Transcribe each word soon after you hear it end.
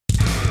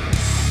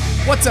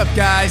What's up,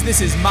 guys? This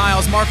is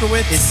Miles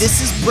Markowitz. And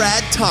this is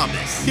Brad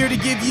Thomas. Here to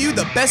give you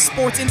the best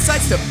sports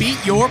insights to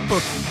beat your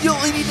book. You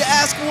only need to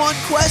ask one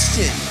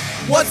question.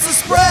 What's the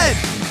spread?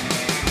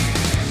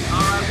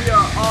 All right, we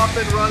are off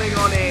and running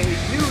on a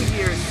New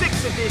Year's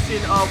 6th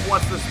edition of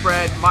What's the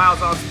Spread?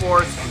 Miles on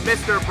Sports,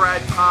 Mr.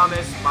 Brad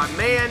Thomas, my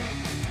man.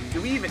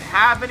 Do we even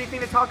have anything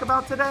to talk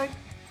about today?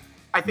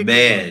 I think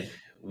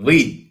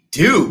we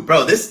do,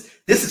 bro. This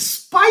is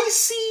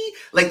spicy.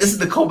 Like, this is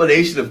the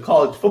culmination of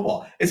college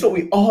football. It's what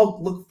we all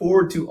look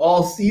forward to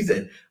all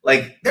season.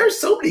 Like, there's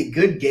so many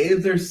good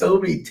games. There's so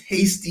many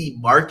tasty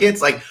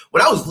markets. Like,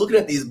 when I was looking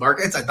at these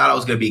markets, I thought I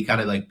was going to be kind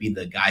of like be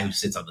the guy who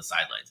sits on the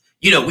sidelines.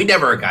 You know, we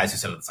never are guys who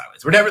sit on the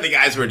sidelines. We're never the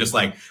guys who are just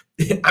like,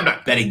 I'm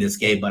not betting this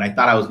game, but I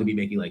thought I was going to be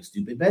making like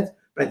stupid bets.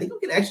 But I think we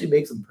can actually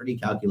make some pretty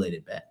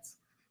calculated bets.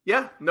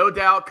 Yeah, no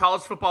doubt.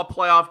 College football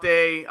playoff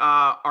day,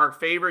 our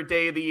favorite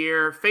day of the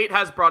year. Fate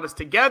has brought us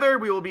together.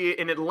 We will be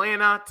in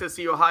Atlanta to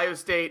see Ohio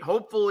State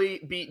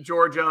hopefully beat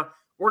Georgia.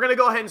 We're going to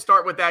go ahead and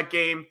start with that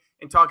game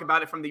and talk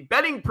about it from the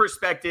betting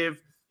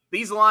perspective.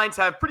 These lines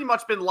have pretty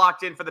much been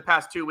locked in for the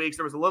past 2 weeks.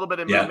 There was a little bit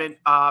of movement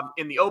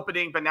in the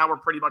opening, but now we're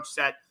pretty much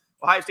set.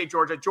 Ohio State,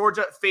 Georgia.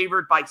 Georgia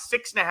favored by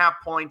 6.5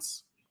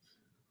 points.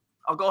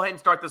 I'll go ahead and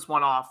start this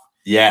one off.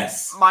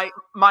 Yes.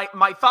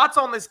 My thoughts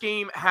on this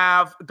game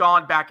have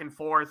gone back and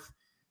forth.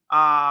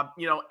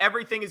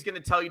 Everything is going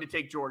to tell you to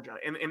take Georgia.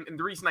 And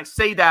the reason I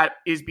say that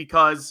is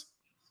because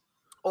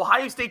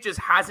Ohio State just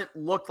hasn't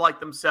looked like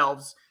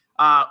themselves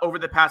over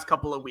the past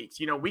couple of weeks.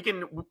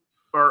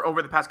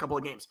 Over the past couple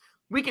of games.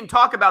 We can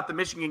talk about the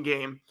Michigan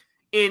game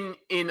in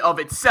of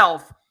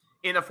itself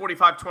in a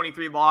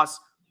 45-23 loss,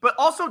 but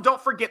also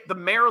don't forget the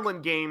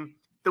Maryland game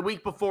the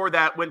week before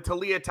that when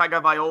Taulia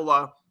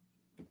Tagovailoa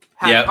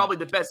had probably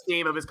the best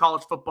game of his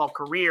college football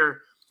career.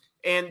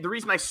 And the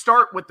reason I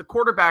start with the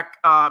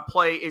quarterback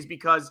play is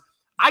because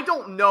I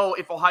don't know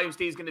if Ohio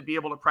State is going to be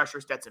able to pressure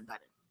Stetson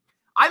Bennett.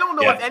 I don't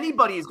know if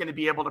anybody is going to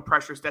be able to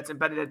pressure Stetson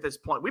Bennett at this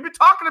point. We've been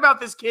talking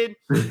about this kid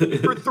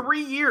for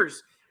 3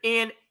 years,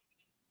 and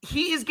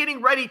he is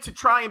getting ready to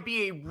try and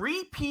be a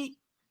repeat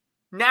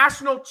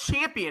national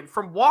champion,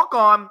 from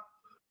walk-on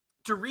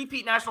to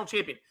repeat national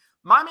champion.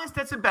 My man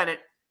Stetson Bennett,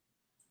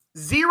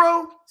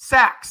 0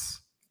 sacks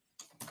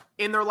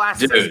in their last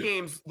 6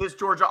 games this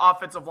Georgia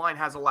offensive line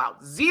has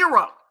allowed.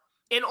 0.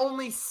 And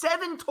only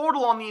 7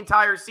 total on the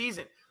entire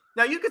season.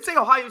 Now, you could say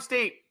Ohio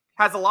State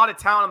has a lot of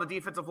talent on the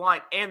defensive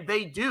line, and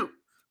they do.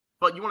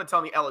 But you want to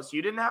tell me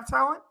LSU didn't have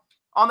talent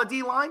on the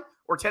D-line,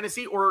 or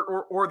Tennessee,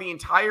 or the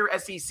entire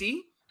SEC?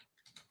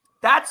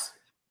 That's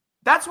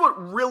what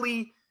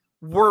really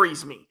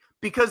worries me,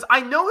 because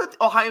I know that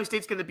Ohio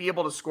State's going to be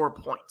able to score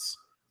points.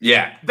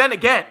 Yeah. Then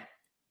again,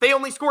 they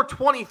only scored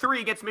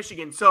 23 against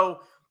Michigan, so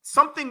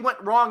something went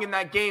wrong in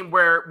that game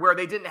where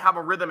they didn't have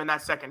a rhythm in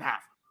that second half.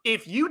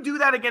 If you do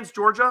that against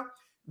Georgia,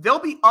 they'll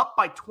be up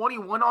by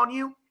 21 on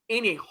you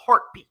in a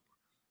heartbeat.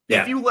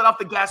 If you let off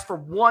the gas for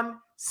 1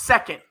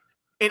 second.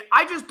 And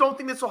I just don't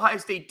think this Ohio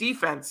State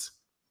defense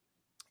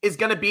is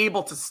going to be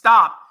able to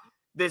stop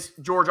this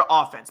Georgia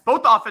offense.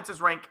 Both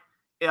offenses rank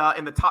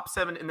in the top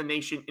 7 in the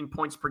nation in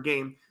points per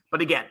game.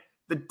 But again,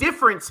 the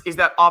difference is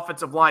that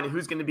offensive line and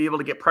who's going to be able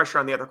to get pressure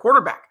on the other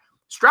quarterback.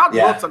 Stroud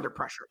works under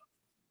pressure.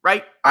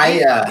 Right?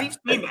 We've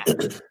seen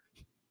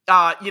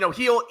that.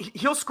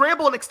 He'll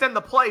scramble and extend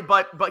the play,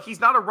 but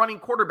he's not a running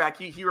quarterback.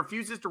 He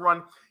refuses to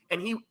run,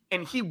 and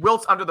he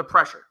wilts under the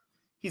pressure.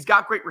 He's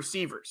got great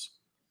receivers,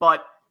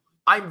 but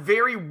I'm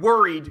very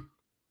worried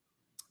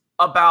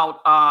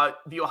about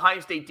the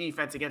Ohio State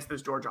defense against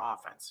this Georgia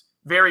offense.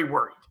 Very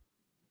worried.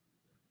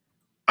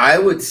 I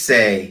would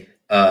say,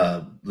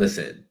 I would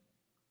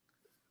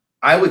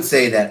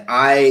say that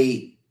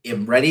I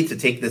am ready to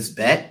take this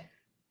bet,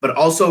 but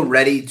also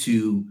ready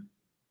to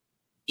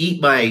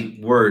eat my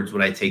words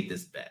when I take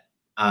this bet.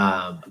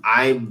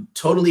 I'm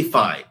totally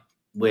fine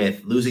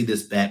with losing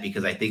this bet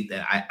because I think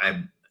that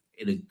I'm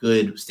in a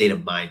good state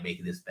of mind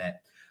making this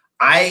bet.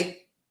 I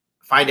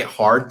find it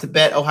hard to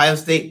bet Ohio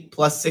State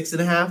plus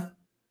 6.5.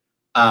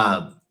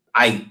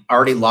 I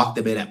already locked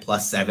them in at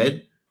plus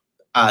 7.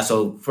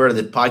 So for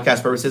the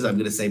podcast purposes, I'm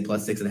going to say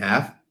plus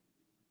 6.5.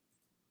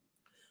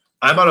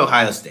 I'm on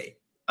Ohio State.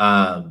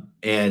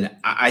 And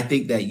I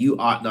think that you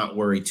ought not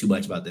worry too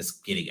much about this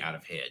getting out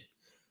of hand.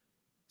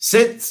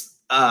 Since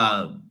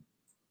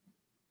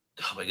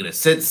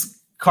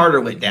since Carter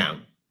went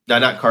down, no,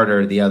 not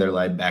Carter, the other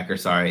linebacker,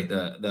 sorry,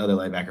 the other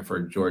linebacker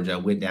for Georgia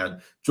went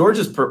down.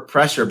 Georgia's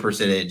pressure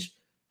percentage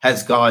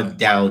has gone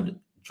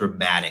down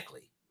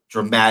dramatically.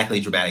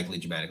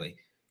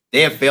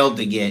 They have failed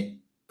to get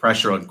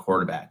pressure on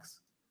quarterbacks.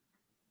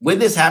 When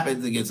this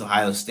happens against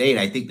Ohio State,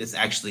 I think this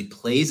actually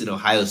plays in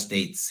Ohio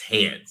State's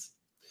hands.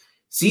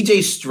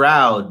 CJ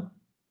Stroud,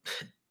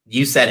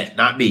 you said it,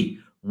 not me,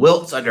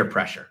 wilts under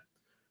pressure.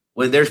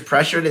 When there's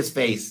pressure in his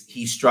face,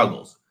 he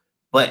struggles.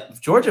 But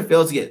if Georgia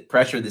fails to get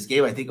pressure in this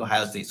game, I think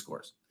Ohio State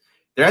scores.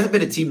 There hasn't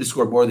been a team to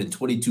score more than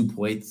 22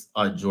 points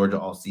on Georgia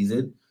all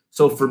season.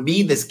 So for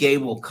me, this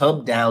game will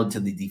come down to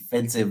the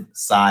defensive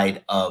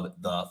side of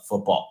the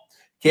football.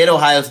 Can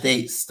Ohio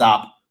State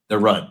stop the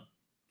run?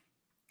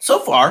 So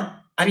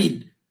far, I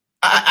mean,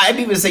 I'm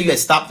even say you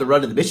guys stopped the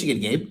run in the Michigan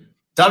game.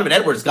 Donovan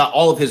Edwards got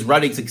all of his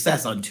running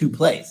success on 2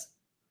 plays.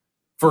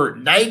 For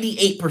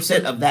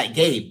 98% of that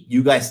game,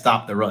 you guys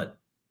stopped the run.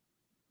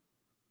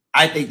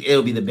 I think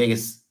it'll be the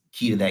biggest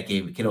key to that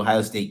game. Can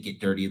Ohio State get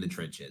dirty in the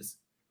trenches?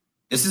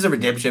 This is a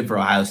redemption for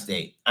Ohio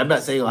State. I'm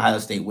not saying Ohio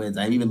State wins.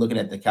 I'm even looking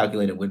at the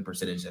calculated win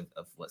percentage of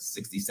what,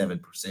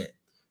 67%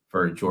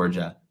 for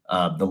Georgia.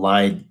 The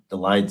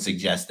line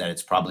suggests that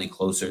it's probably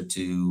closer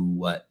to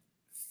what,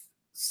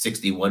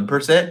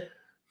 61%?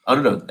 I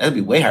don't know. That'd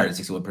be way higher than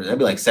 61%. That'd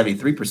be like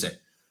 73%.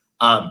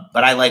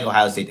 But I like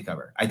Ohio State to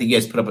cover. I think you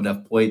guys put up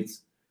enough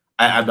points.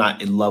 I'm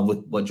not in love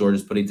with what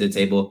Georgia's putting to the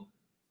table.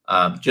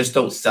 Just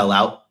don't sell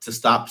out to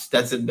stop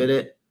Stetson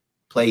Bennett.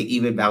 Play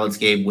even balanced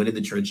game, win in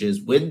the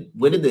trenches, win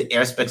in the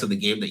aspects of the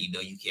game that you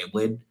know you can't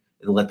win,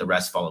 and let the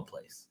rest fall in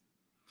place.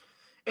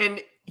 And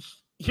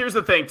here's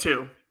the thing,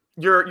 too.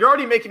 You're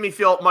already making me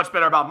feel much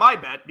better about my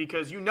bet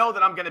because you know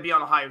that I'm going to be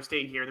on Ohio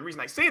State here. The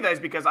reason I say that is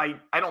because I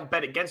don't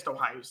bet against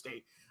Ohio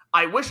State.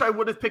 I wish I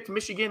would have picked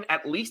Michigan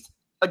at least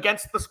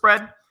against the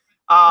spread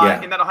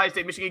in that Ohio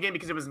State-Michigan game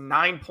because it was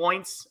 9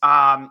 points.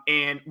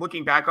 And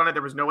looking back on it,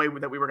 there was no way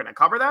that we were going to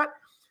cover that.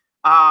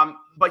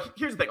 But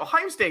here's the thing.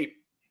 Ohio State,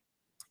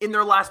 in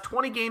their last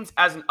 20 games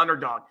as an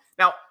underdog.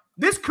 Now,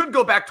 this could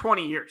go back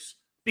 20 years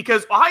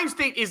because Ohio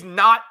State is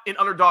not an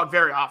underdog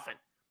very often.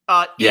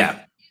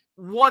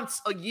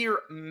 Once a year,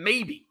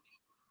 maybe.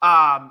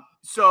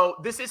 So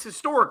this is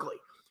historically.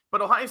 But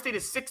Ohio State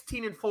is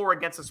 16-4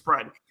 against the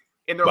spread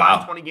in their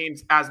last 20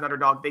 games as an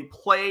underdog. They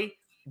play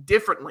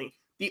differently.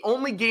 The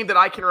only game that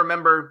I can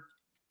remember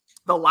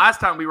the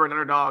last time we were an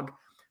underdog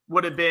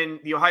would have been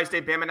the Ohio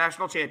State-Bama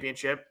National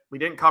Championship. We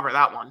didn't cover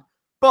that one.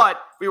 But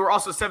we were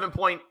also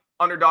 7-point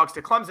underdogs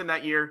to Clemson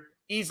that year.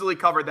 Easily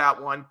covered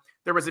that one.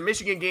 There was a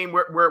Michigan game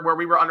where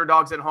we were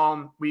underdogs at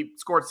home. We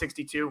scored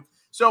 62.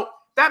 So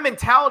that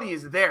mentality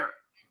is there.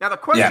 Now the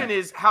question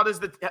is,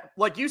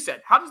 like you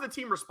said, how does the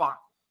team respond?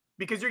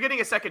 Because you're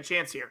getting a second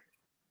chance here.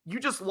 You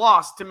just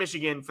lost to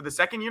Michigan for the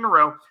second year in a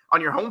row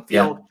on your home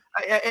field.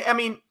 Yeah. I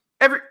mean,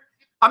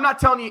 I'm not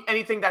telling you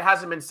anything that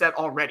hasn't been said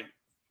already.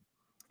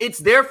 It's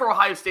there for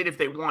Ohio State if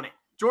they want it.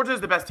 Georgia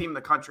is the best team in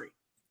the country.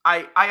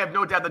 I have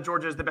no doubt that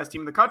Georgia is the best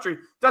team in the country.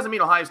 Doesn't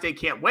mean Ohio State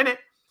can't win it.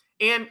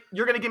 And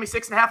you're going to give me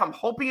 6.5. I'm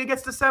hoping it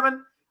gets to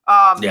 7.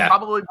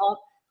 Probably won't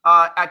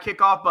at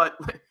kickoff, but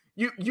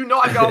you know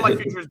I got all my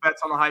futures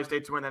bets on Ohio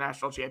State to win the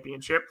national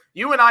championship.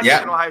 You and I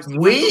taking Ohio State.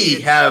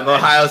 We have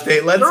Ohio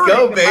State. Let's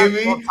go,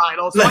 baby.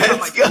 Title. So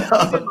Let's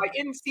go. My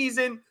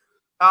in-season,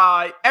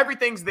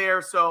 everything's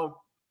there. So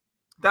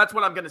that's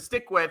what I'm going to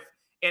stick with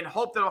and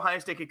hope that Ohio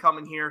State can come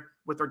in here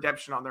with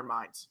redemption on their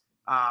minds.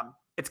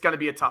 It's going to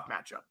be a tough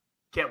matchup.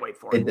 Can't wait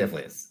for it. It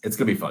definitely is. It's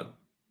going to be fun.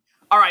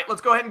 All right, let's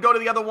go ahead and go to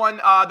the other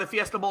one, the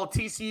Fiesta Bowl,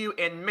 TCU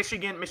and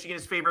Michigan. Michigan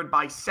is favored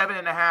by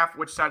 7.5.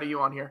 Which side are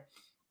you on here?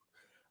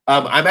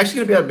 I'm actually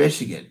going to be on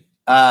Michigan.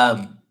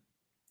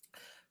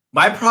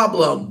 My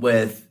problem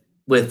with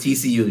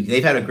TCU,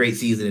 they've had a great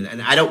season,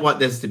 and I don't want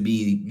this to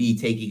be me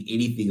taking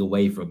anything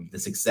away from the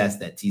success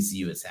that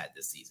TCU has had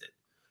this season.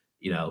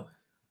 You know,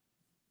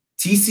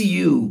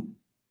 TCU,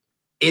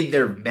 in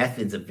their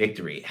methods of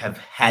victory, have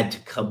had to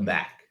come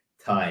back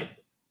time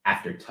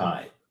after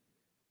time.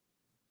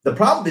 The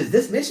problem is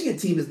this Michigan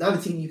team is not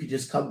a team you could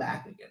just come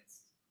back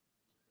against.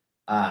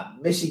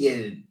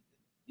 Michigan,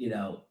 you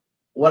know,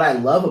 what I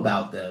love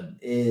about them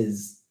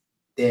is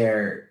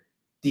their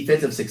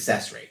defensive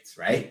success rates,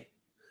 right?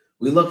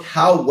 We look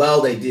how well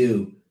they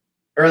do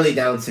early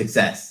down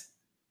success,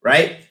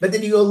 right? But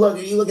then you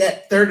look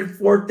at third and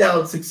fourth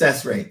down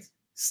success rates,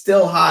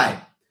 still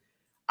high.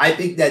 I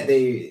think that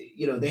they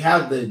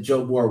have the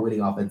Joe Moore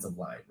winning offensive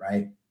line,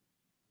 right?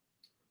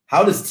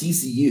 How does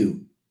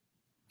TCU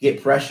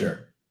get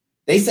pressure?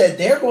 They said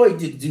they're going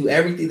to do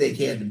everything they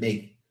can to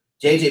make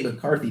J.J.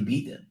 McCarthy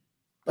beat them.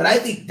 But I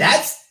think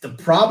that's the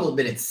problem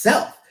in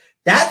itself.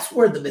 That's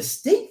where the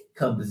mistake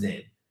comes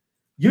in.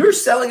 You're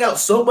selling out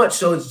so much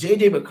so it's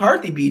J.J.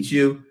 McCarthy beats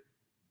you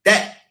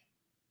that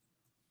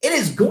it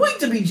is going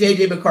to be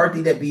J.J.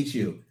 McCarthy that beats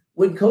you.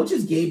 When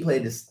coaches game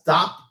plan to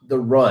stop the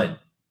run,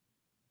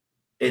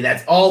 and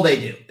that's all they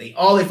do.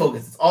 All they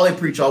focus. It's all they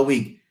preach all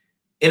week.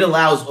 It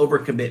allows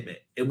overcommitment.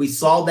 And we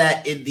saw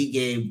that in the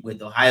game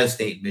with Ohio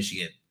State and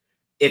Michigan.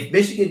 If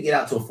Michigan get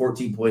out to a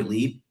 14-point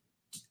lead,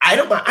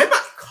 I'm not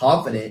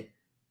confident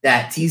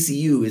that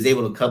TCU is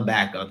able to come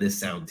back on this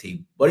sound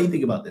team. What do you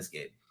think about this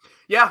game?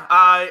 Yeah,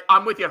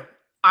 I'm with you.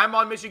 I'm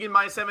on Michigan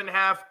minus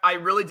 7.5. I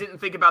really didn't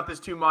think about this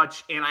too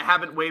much, and I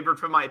haven't wavered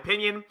from my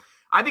opinion.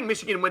 I think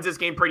Michigan wins this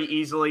game pretty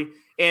easily.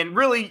 And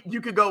really,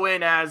 you could go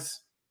in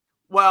as,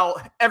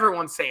 well,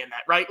 everyone's saying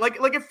that, right? Like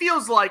it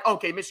feels like,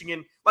 okay,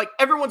 Michigan, like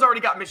everyone's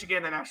already got Michigan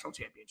in the national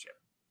championship.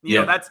 You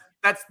know,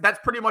 that's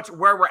pretty much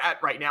where we're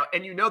at right now.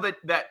 And you know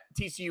that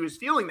TCU is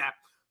feeling that.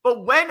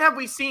 But when have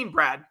we seen,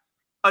 Brad,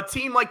 a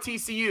team like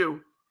TCU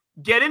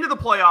get into the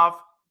playoff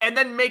and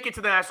then make it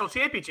to the national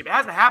championship? It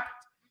hasn't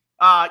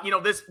happened.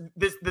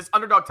 This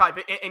underdog type.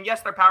 And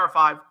yes, they're Power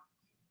 5.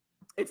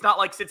 It's not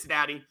like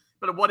Cincinnati.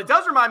 But what it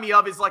does remind me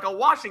of is like a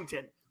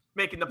Washington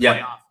making the Yeah.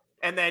 playoff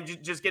and then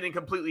just getting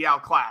completely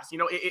outclassed. You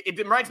know, it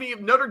reminds me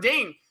of Notre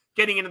Dame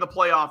getting into the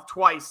playoff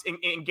twice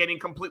and getting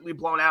completely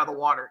blown out of the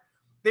water.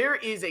 There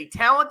is a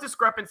talent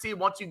discrepancy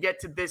once you get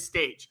to this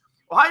stage.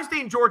 Ohio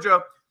State and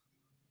Georgia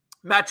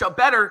match up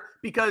better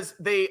because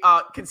they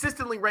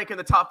consistently rank in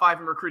the top 5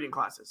 in recruiting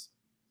classes.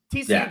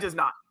 TCU does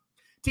not.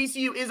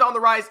 TCU is on the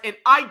rise, and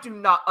I do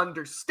not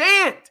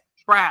understand,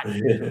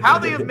 Brad, how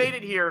they have made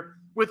it here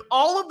with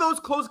all of those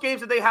close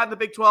games that they had in the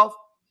Big 12,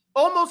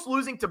 almost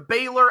losing to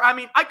Baylor. I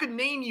mean, I could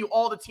name you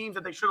all the teams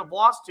that they should have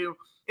lost to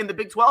in the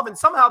Big 12, and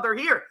somehow they're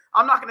here.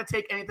 I'm not going to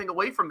take anything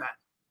away from that.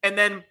 And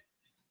then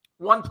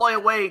one play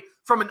away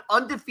from an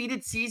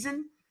undefeated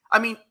season. I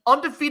mean,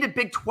 undefeated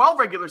Big 12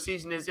 regular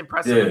season is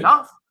impressive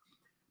enough.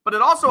 But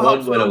it also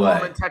helps when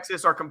Oklahoma and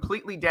Texas are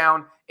completely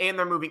down and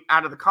they're moving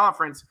out of the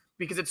conference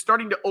because it's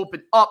starting to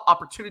open up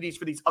opportunities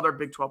for these other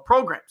Big 12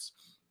 programs.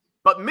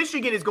 But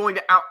Michigan is going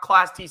to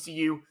outclass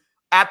TCU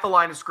at the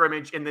line of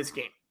scrimmage in this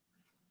game.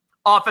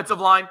 Offensive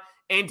line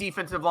and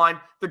defensive line,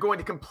 they're going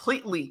to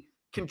completely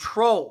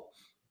control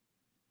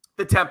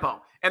the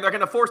tempo. And they're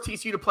going to force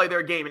TCU to play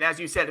their game. And as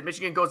you said, if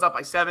Michigan goes up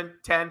by 7,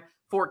 10,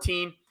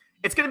 14,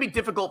 it's going to be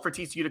difficult for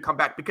TCU to come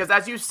back because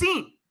as you've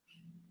seen,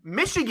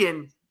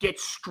 Michigan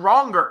gets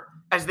stronger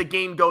as the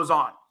game goes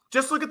on.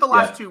 Just look at the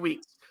last 2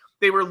 weeks.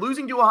 They were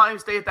losing to Ohio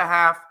State at the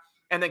half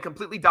and then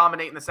completely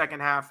dominate in the second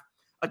half.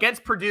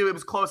 Against Purdue, it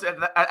was close at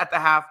the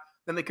half.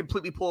 Then they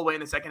completely pull away in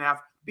the second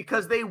half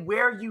because they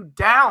wear you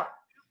down.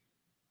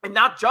 And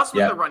not just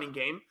with the running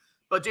game,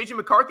 but J.J.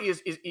 McCarthy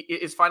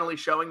is finally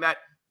showing that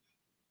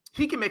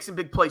he can make some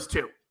big plays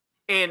too.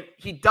 And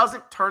he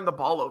doesn't turn the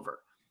ball over.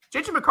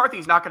 J.J. McCarthy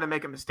is not going to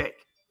make a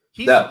mistake.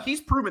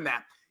 He's proven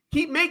that.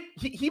 He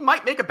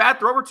might make a bad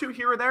throw or two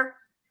here or there,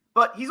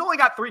 but he's only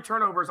got 3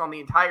 turnovers on the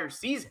entire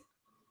season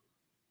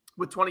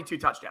with 22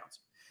 touchdowns.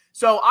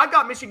 So I've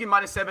got Michigan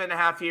minus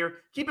 7.5 here.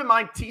 Keep in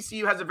mind,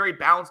 TCU has a very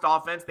balanced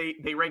offense.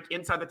 They rank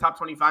inside the top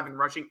 25 in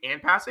rushing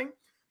and passing.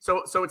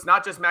 So it's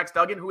not just Max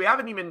Duggan, who we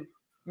haven't even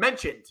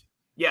mentioned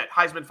yet,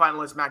 Heisman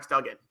finalist Max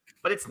Duggan.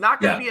 But it's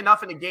not going to be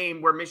enough in a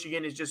game where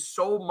Michigan is just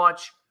so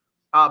much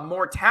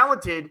more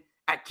talented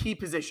at key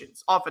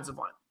positions, offensive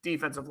line,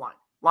 defensive line,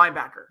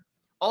 linebacker,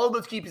 all of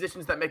those key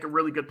positions that make a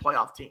really good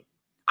playoff team.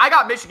 I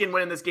got Michigan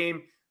winning this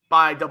game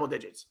by double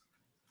digits.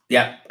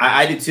 Yeah,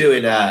 I do too.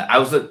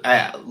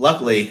 And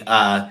luckily,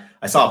 I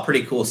saw a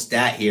pretty cool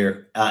stat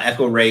here.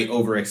 Echo rate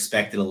over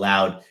expected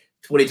allowed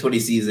 2020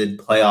 season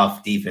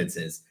playoff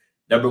defenses.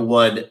 Number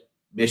 1,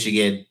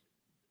 Michigan.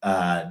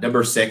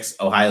 Number 6,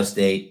 Ohio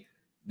State.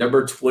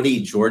 Number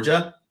 20,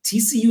 Georgia.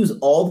 TCU's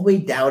all the way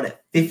down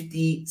at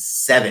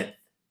 57th.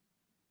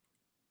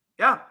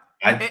 Yeah.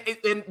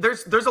 And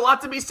there's a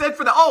lot to be said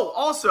for that. Oh,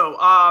 also,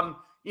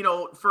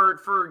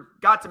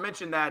 forgot to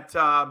mention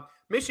that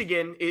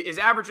Michigan is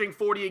averaging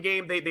 40 a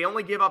game. They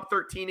only give up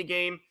 13 a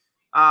game.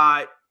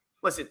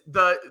 Listen,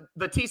 the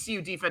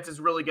TCU defense is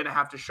really going to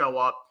have to show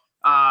up.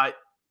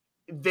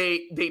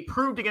 They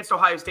proved against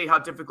Ohio State how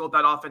difficult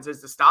that offense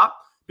is to stop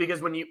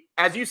because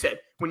as you said,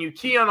 when you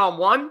key on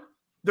one,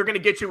 they're going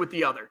to get you with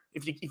the other.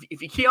 If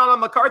you key on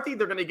McCarthy,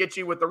 they're going to get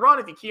you with the run.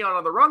 If you key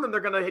on the run, then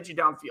they're going to hit you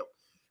downfield.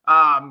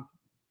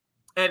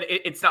 And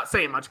it's not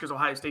saying much because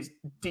Ohio State's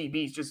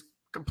DBs just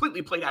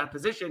completely played out of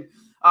position.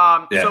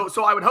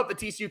 So I would hope that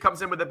TCU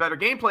comes in with a better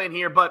game plan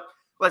here. But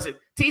listen,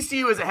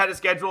 TCU is ahead of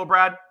schedule,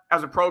 Brad,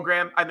 as a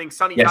program. I think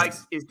Sonny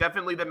Dykes is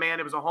definitely the man.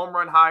 It was a home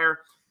run hire.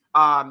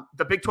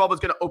 The Big 12 is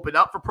going to open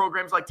up for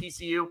programs like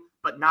TCU,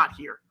 but not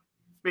here.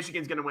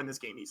 Michigan's going to win this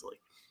game easily.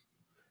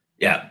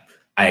 Yeah,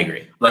 I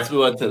agree. Let's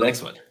move on to the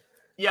next one.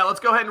 Yeah, let's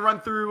go ahead and run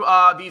through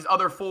these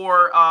other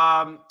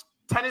 4.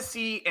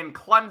 Tennessee and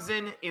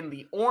Clemson in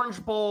the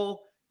Orange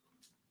Bowl.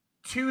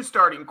 2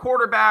 starting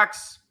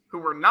quarterbacks who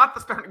were not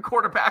the starting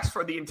quarterbacks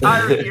for the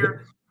entire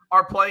year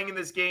are playing in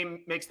this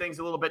game. Makes things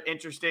a little bit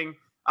interesting.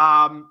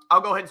 I'll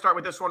go ahead and start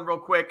with this one real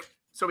quick.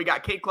 So we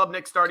got Cade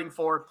Klubnik starting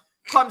for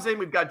Clemson.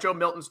 We've got Joe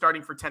Milton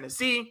starting for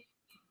Tennessee.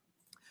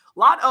 A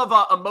lot of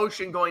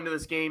emotion going to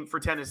this game for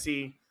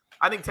Tennessee.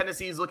 I think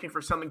Tennessee is looking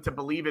for something to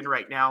believe in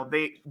right now.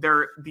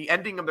 The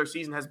ending of their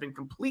season has been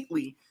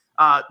completely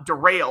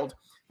derailed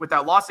with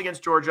that loss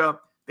against Georgia.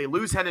 They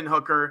lose Hendon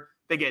Hooker.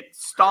 They get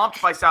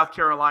stomped by South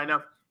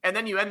Carolina. And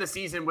then you end the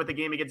season with a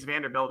game against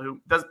Vanderbilt,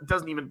 who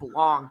doesn't even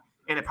belong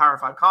in a Power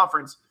 5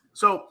 conference.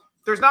 So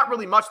there's not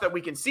really much that we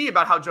can see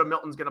about how Joe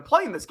Milton's going to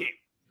play in this game.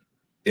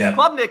 Yeah.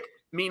 Klubnik,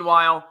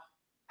 meanwhile,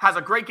 has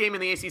a great game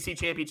in the ACC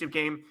championship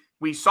game.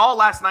 We saw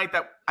last night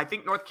that I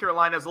think North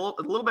Carolina is a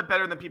little bit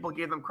better than people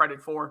gave them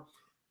credit for.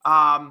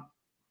 And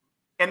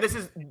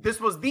this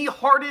was the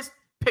hardest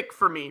pick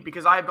for me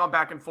because I have gone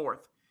back and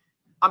forth.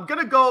 I'm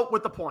going to go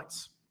with the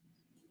points.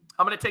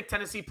 I'm going to take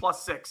Tennessee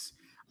 +6.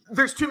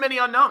 There's too many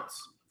unknowns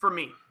for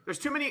me. There's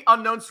too many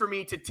unknowns for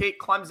me to take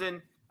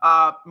Clemson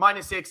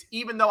 -6,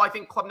 even though I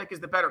think Klubnik is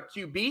the better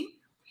QB.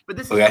 But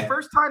this is the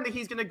first time that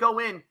he's going to go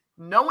in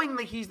knowing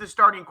that he's the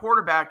starting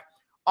quarterback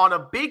on a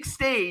big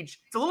stage.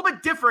 It's a little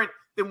bit different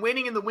than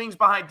waiting in the wings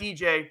behind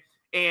DJ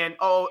and,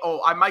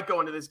 I might go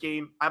into this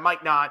game. I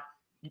might not.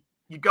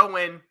 You go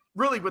in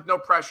really with no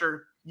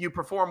pressure. you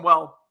perform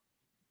well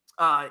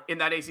in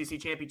that ACC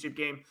championship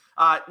game.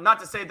 Not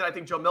to say that I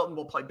think Joe Milton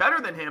will play better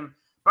than him,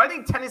 but I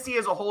think Tennessee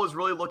as a whole is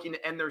really looking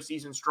to end their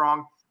season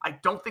strong. I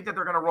don't think that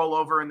they're going to roll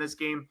over in this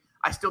game.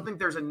 I still think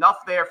there's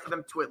enough there for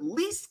them to at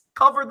least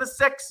cover the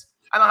 6.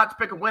 I don't have to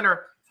pick a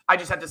winner. I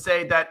just have to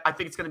say that I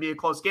think it's going to be a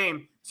close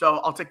game, so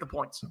I'll take the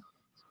points.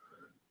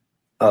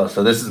 Oh,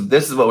 so this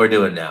is what we're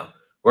doing now.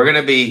 We're going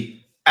to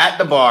be at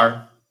the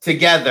bar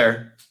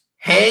together,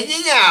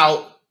 hanging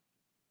out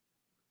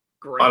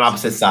on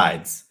opposite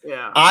sides.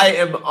 Yeah. I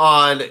am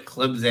on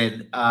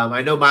Clemson.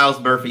 I know Miles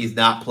Murphy's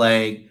not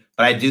playing,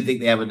 but I do think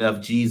they have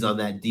enough G's on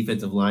that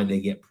defensive line to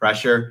get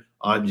pressure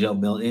on Joe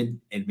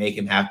Milton and make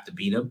him have to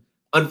beat him.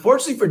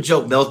 Unfortunately for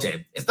Joe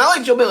Milton, it's not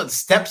like Joe Milton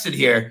steps in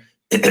here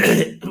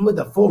with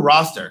a full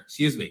roster.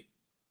 Excuse me.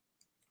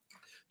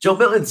 Joe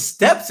Milton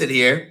steps in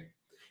here,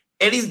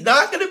 and he's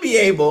not going to be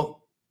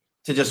able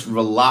to just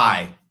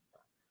rely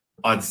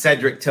on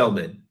Cedric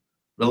Tillman,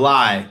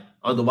 rely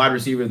on the wide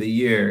receiver of the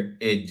year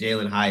in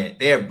Jalen Hyatt.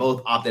 They are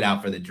both opted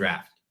out for the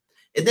draft.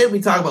 And then we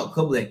talk about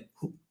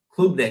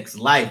Klubnik's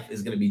life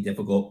is going to be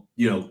difficult,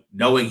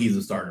 knowing he's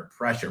a starter.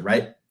 Pressure,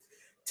 right?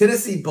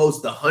 Tennessee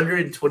boasts the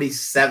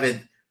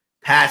 127th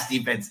pass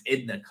defense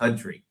in the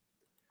country.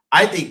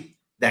 I think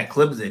that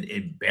Clemson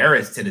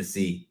embarrassed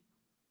Tennessee.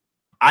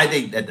 I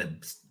think that the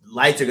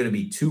lights are going to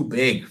be too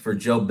big for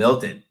Joe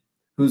Milton,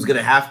 who's going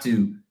to have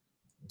to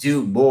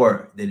do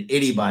more than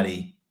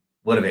anybody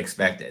would have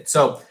expected.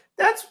 So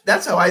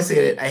that's how I see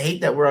it. I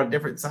hate that we're on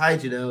different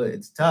sides.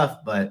 It's tough,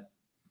 but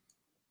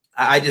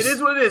I just it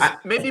is what it is.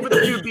 Maybe with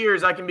a few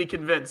beers, I can be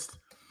convinced.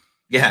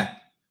 Yeah,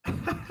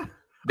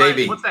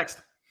 maybe. Right, what's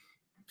next?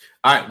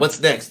 All right, what's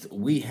next?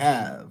 We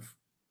have.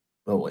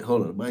 Oh wait,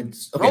 hold on.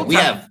 Okay, we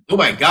have. Oh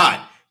my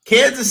God,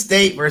 Kansas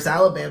State versus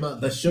Alabama,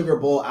 the Sugar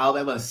Bowl.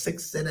 Alabama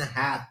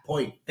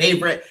 6.5-point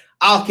favorite.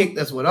 I'll kick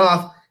this one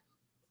off.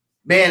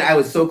 Man, I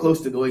was so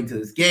close to going to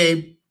this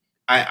game.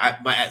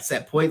 At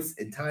set points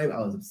in time,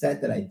 I was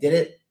upset that I did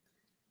it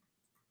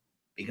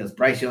because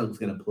Bryce Young's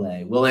going to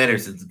play. Will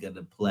Anderson's going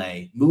to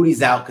play.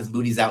 Moody's out because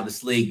Moody's out in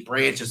this league.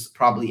 Branch is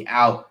probably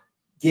out.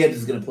 Gibbs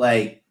is going to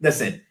play.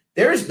 Listen,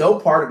 there is no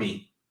part of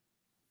me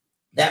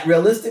that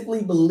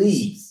realistically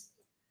believes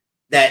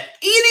that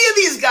any of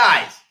these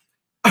guys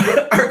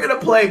are going to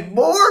play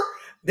more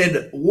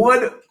than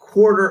 1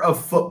 quarter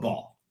of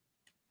football.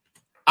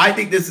 I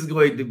think this is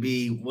going to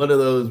be one of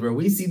those where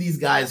we see these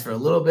guys for a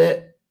little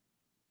bit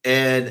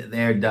and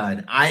they're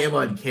done. I am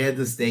on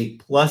Kansas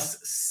State plus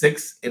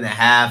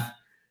 6.5.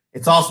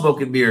 It's all smoke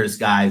and mirrors,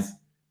 guys.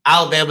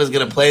 Alabama's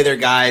going to play their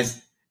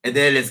guys, and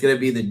then it's going to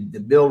be the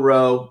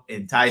Milroe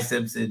and Ty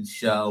Simpson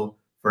show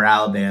for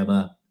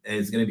Alabama. And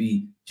it's going to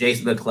be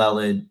Jason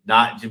McClellan,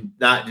 not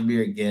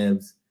Jahmyr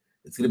Gibbs.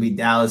 It's going to be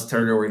Dallas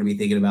Turner we're going to be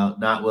thinking about,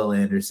 not Will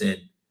Anderson.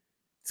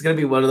 It's going to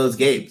be one of those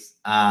games.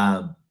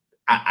 I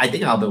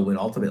think Alabama will win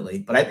ultimately,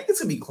 but I think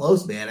it's going to be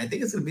close, man. I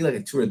think it's going to be like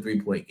a 2 or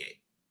 3 point game.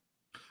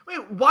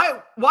 Wait,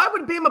 why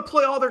would Bama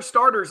play all their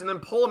starters and then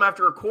pull them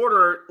after a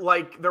quarter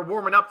like they're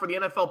warming up for the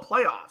NFL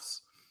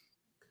playoffs?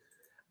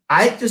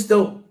 I just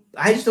don't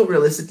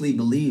realistically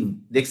believe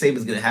Nick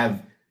Saban's going to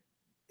have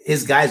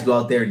his guys go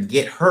out there and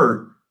get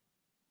hurt.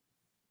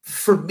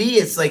 For me,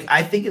 it's like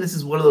I think this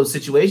is one of those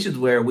situations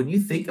where when you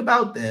think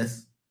about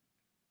this,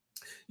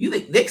 you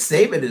think Nick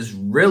Saban is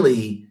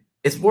really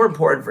 – it's more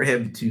important for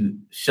him to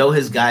show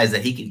his guys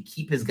that he can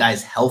keep his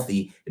guys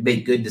healthy and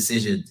make good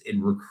decisions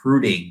in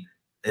recruiting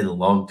in the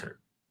long term.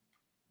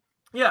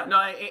 Yeah, no,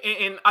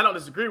 and I don't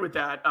disagree with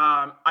that.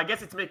 I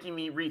guess it's making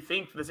me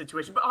rethink the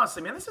situation. But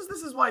honestly, man, this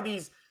is why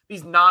these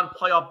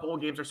non-playoff bowl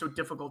games are so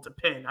difficult to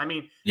pin. I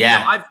mean,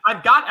 yeah,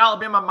 I've got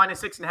Alabama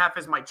minus 6.5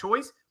 as my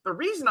choice. The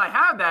reason I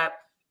have that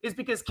is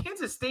because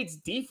Kansas State's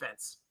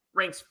defense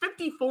ranks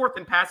 54th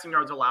in passing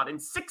yards allowed and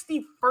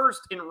 61st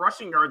in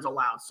rushing yards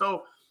allowed.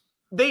 So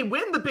they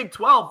win the Big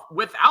 12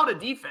 without a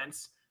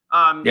defense.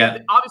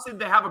 Obviously,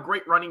 they have a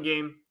great running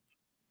game.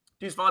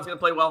 Deuce Vaughn's going to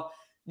play well.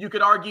 You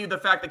could argue the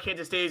fact that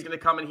Kansas State is going to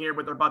come in here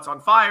with their butts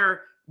on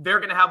fire. They're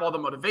going to have all the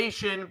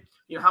motivation.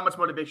 How much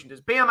motivation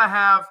does Bama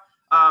have?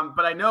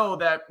 But I know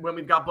that when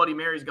we've got Bloody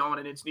Marys going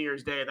and it's New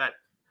Year's Day, that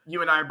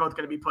you and I are both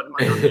going to be putting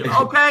money on them.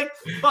 Okay?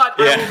 But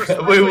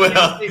we will.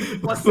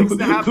 Plus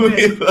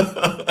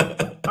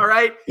 6.5. All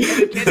right?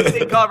 And if Kansas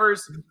State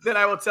covers, then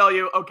I will tell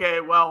you,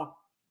 okay, well,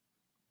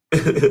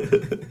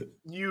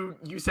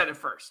 you said it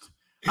first.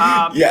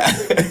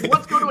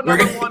 Let's go to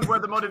another one where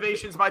the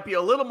motivations might be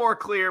a little more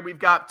clear. We've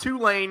got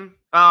Tulane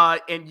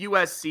and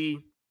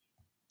USC.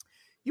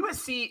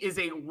 USC is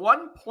a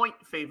 1-point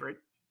favorite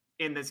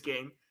in this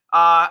game.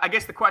 I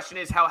guess the question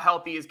is, how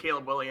healthy is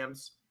Caleb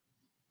Williams?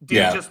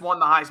 Dude just won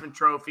the Heisman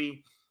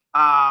Trophy,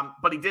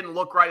 but he didn't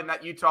look right in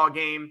that Utah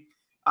game.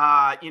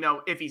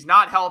 If he's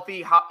not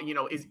healthy,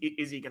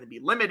 is he going to be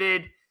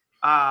limited?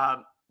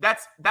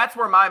 That's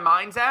where my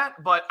mind's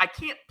at, but I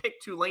can't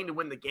pick Tulane to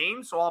win the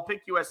game, so I'll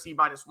pick USC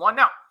 -1.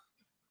 Now,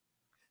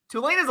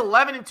 Tulane is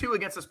 11-2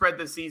 against the spread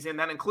this season.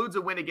 That includes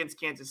a win against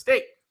Kansas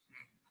State.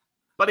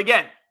 But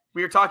again,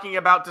 we are talking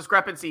about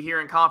discrepancy here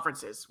in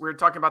conferences. We're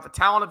talking about the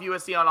talent of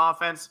USC on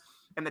offense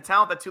and the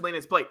talent that Tulane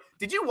has played.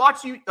 Did you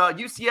watch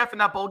UCF in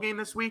that bowl game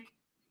this week?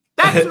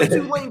 That's who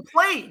Tulane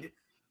played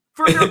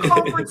for their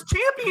conference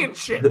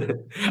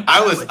championship.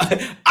 I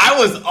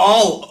was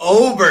all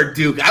over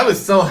Duke. I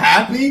was so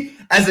happy.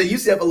 As a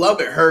UCF alum,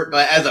 it hurt,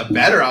 but as a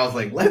bettor, I was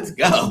like, let's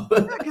go.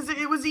 Because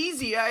it was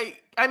easy.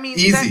 I mean,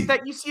 easy.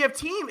 That UCF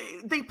team,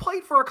 they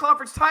played for a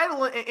conference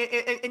title,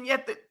 and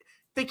yet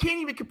they can't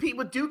even compete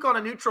with Duke on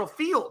a neutral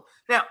field.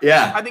 Now,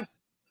 yeah,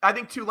 I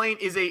think Tulane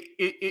is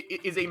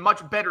a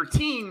much better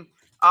team.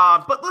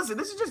 But listen,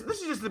 this is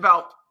just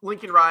about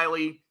Lincoln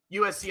Riley,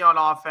 USC on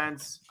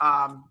offense.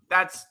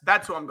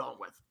 That's who I'm going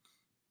with.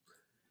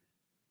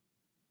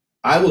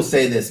 I will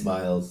say this,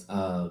 Miles.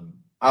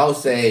 I'll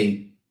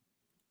say,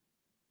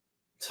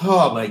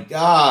 oh my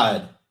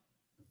God,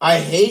 I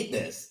hate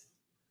this.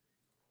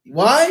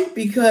 Why?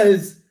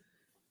 Because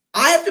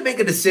I have to make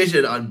a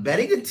decision on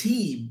betting a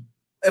team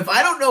if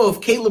I don't know if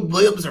Caleb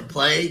Williams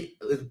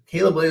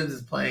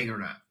is playing or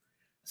not.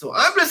 So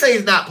I'm going to say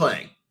he's not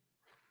playing.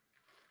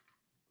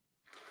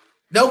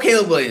 No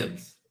Caleb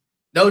Williams.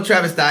 No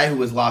Travis Dye, who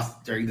was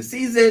lost during the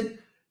season.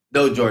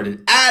 No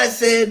Jordan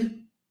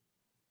Addison.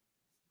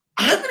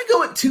 I'm going to go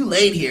with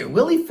Tulane here.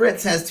 Willie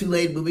Fritz has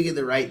Tulane moving in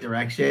the right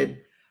direction.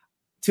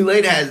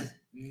 Tulane has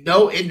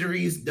no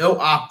injuries, no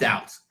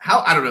opt-outs.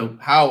 I don't know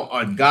how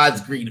on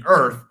God's green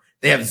earth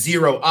they have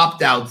 0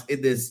 opt-outs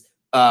in this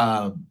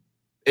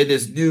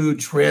new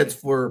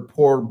transfer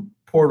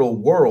portal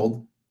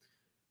world.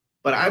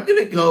 But I'm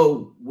going to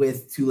go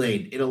with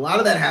Tulane. And a lot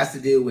of that has to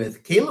do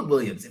with Caleb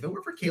Williams. If it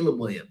were for Caleb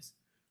Williams,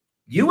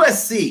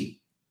 USC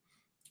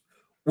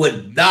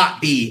would not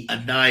be a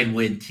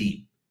 9-win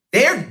team.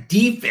 Their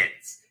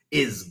defense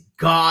is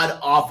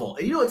god-awful.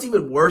 And you know what's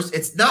even worse?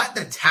 It's not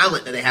the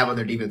talent that they have on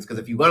their defense, because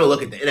if you want to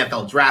look at the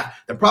NFL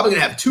draft, they're probably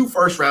going to have 2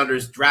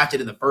 first-rounders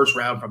drafted in the first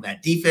round from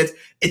that defense.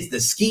 It's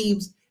the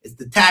schemes, it's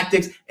the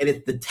tactics, and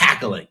it's the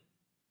tackling.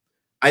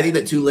 I think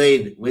that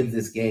Tulane wins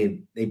this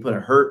game. They put a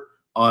hurt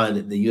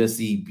on the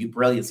USC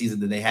brilliant season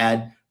that they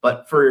had.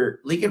 But for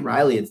Lincoln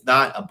Riley, it's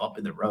not a bump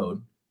in the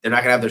road. They're not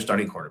going to have their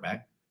starting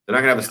quarterback. They're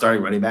not going to have a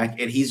starting running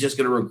back, and he's just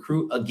going to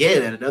recruit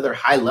again at another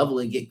high level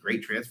and get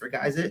great transfer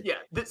guys in. Yeah,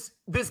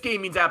 this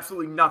game means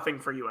absolutely nothing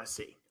for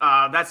USC.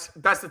 That's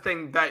the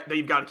thing that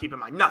you've got to keep in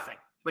mind. Nothing.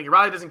 Lincoln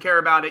Riley doesn't care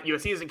about it.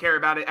 USC doesn't care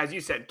about it. As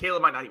you said,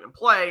 Caleb might not even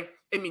play.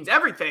 It means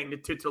everything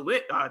to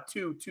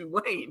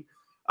Tulane.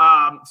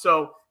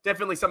 So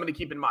definitely something to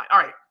keep in mind. All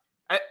right,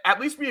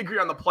 at least we agree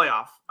on the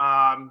playoff,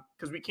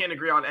 because we can't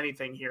agree on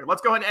anything here.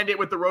 Let's go ahead and end it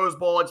with the Rose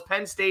Bowl. It's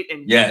Penn State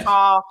and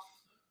Utah.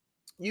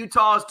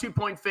 Utah's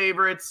 2-point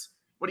favorites.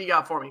 What do you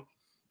got for me?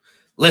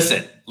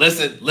 Listen.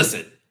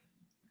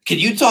 Can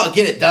Utah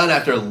get it done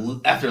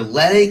after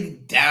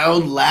letting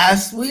down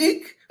last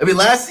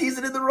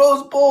season in the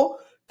Rose Bowl?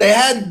 They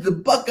had the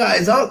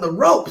Buckeyes on the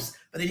ropes,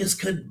 but they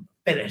just couldn't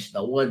finish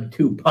the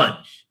 1-2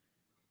 punch.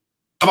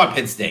 I'm on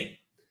Penn State.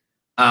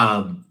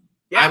 I'm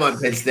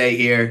on Penn State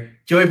here.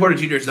 Joey Porter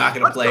Jr. is not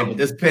going to play, but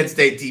this Penn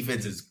State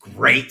defense is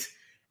great.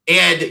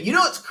 And you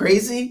know what's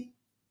crazy?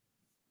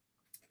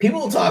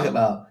 People will talk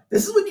about,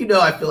 this is when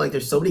I feel like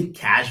there's so many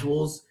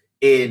casuals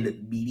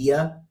in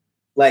media,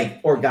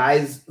 or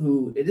guys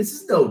who, and this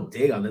is no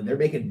dig on them, they're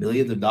making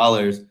millions of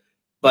dollars,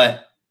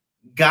 but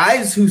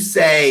guys who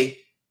say,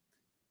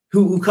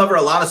 who cover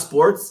a lot of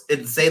sports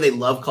and say they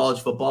love college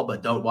football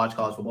but don't watch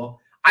college football.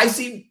 I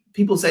see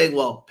people saying,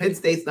 well, Penn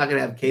State's not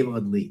going to have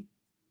Kayvon Lee.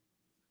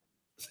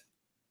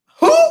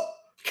 Who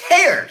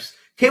cares?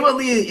 Kayvon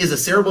Lee is a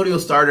ceremonial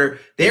starter.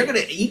 They're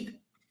going to eat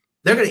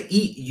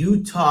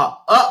Utah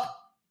up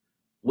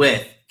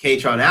with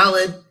Kaytron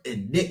Allen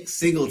and Nick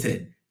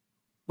Singleton.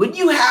 When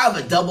you have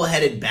a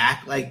double-headed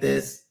back like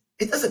this,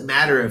 it doesn't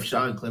matter if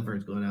Sean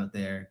Clifford's going out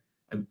there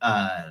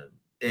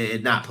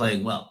and not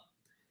playing well.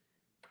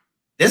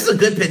 This is a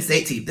good Penn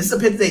State team. This is a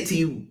Penn State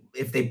team,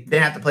 if they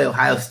have to play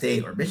Ohio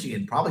State or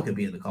Michigan, probably could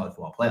be in the college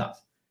football playoffs.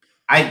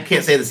 I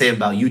can't say the same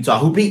about Utah,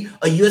 who beat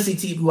a USC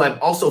team who I'm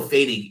also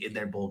fading in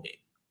their bowl game.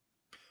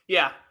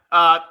 Yeah,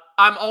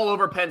 I'm all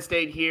over Penn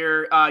State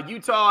here.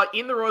 Utah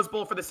in the Rose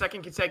Bowl for the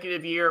second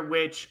consecutive year,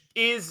 which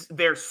is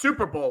their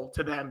Super Bowl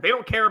to them. They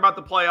don't care about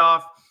the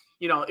playoff.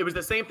 It was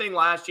the same thing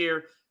last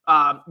year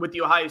with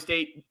the Ohio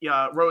State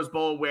Rose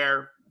Bowl,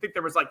 where I think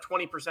there was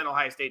 20%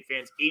 Ohio State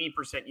fans,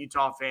 80%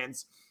 Utah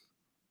fans.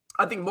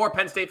 I think more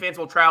Penn State fans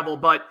will travel,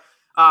 but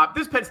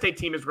this Penn State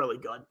team is really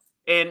good.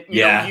 And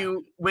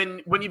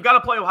when you've got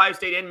to play Ohio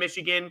State and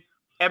Michigan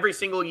every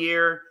single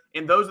year,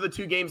 and those are the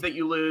 2 games that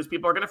you lose,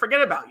 people are going to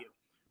forget about you.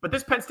 But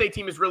this Penn State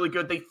team is really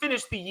good. They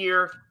finished the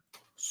year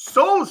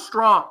so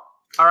strong,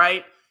 all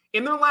right?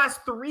 In their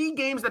last 3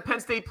 games that Penn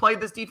State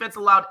played, this defense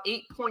allowed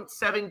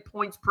 8.7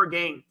 points per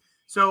game.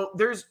 So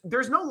there's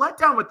no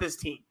letdown with this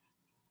team.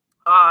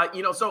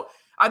 So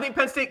I think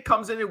Penn State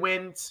comes in and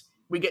wins.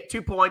 We get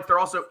 2 points. They're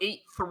also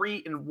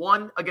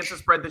 8-3-1 against the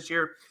spread this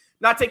year.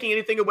 Not taking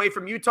anything away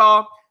from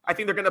Utah. I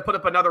think they're going to put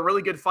up another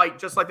really good fight,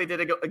 just like they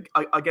did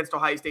against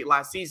Ohio State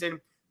last season.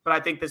 But I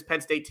think this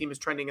Penn State team is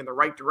trending in the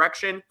right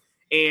direction,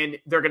 and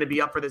they're going to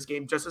be up for this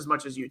game just as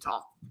much as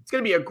Utah. It's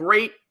going to be a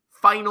great,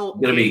 final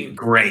Gonna be game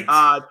great.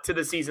 to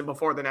the season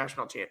before the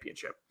national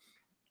championship.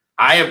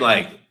 I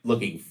am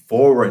looking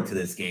forward to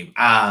this game.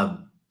 I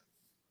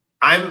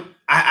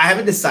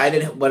haven't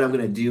decided what I'm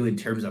gonna do in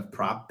terms of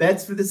prop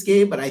bets for this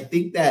game, but I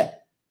think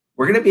that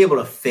we're gonna be able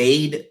to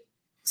fade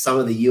some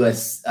of the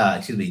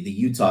the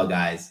Utah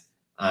guys,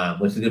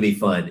 which is gonna be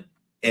fun.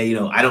 And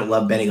I don't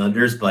love betting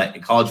unders, but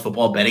in college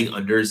football, betting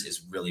unders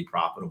is really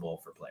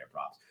profitable for player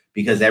props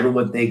because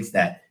everyone thinks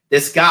that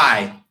this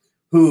guy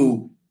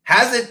who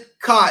hasn't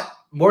caught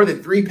more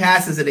than 3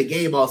 passes in a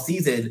game all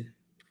season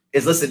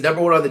is listed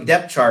number 1 on the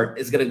depth chart,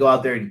 is going to go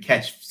out there and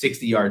catch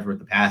 60 yards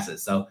worth of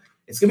passes. So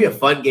it's going to be a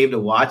fun game to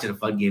watch and a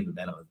fun game to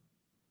bet on.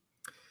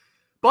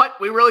 But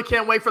we really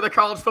can't wait for the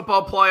college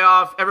football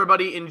playoff.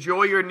 Everybody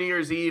enjoy your New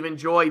Year's Eve.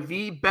 Enjoy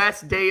the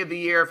best day of the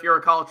year if you're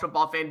a college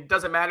football fan. It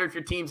doesn't matter if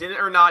your team's in it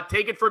or not.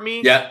 Take it from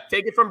me. Yeah.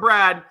 Take it from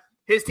Brad.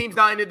 His team's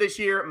not in it this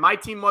year. My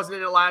team wasn't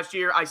in it last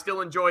year. I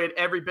still enjoy it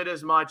every bit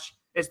as much.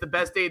 It's the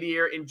best day of the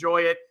year.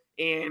 Enjoy it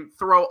and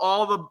throw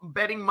all the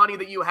betting money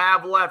that you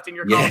have left in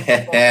your college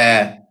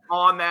football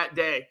on that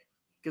day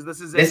because this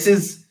is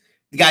it.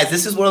 Guys,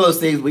 this is one of those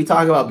things we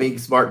talk about being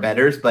smart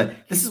bettors, but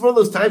this is one of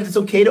those times it's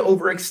okay to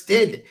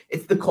overextend.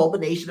 It's the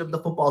culmination of the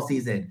football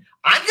season.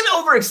 I'm going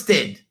to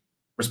overextend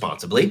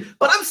responsibly,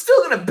 but I'm still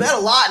going to bet a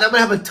lot, and I'm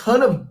going to have a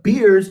ton of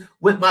beers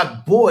with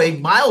my boy,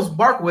 Miles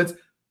Markowitz,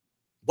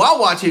 while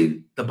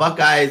watching the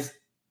Buckeyes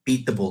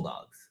beat the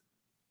Bulldogs.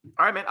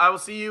 All right, man. I will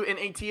see you in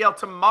ATL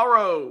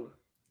tomorrow.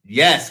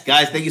 Yes,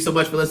 guys, thank you so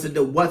much for listening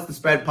to What's the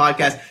Spread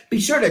podcast. Be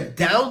sure to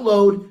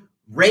download,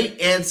 rate,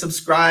 and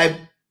subscribe.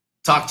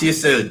 Talk to you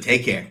soon.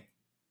 Take care.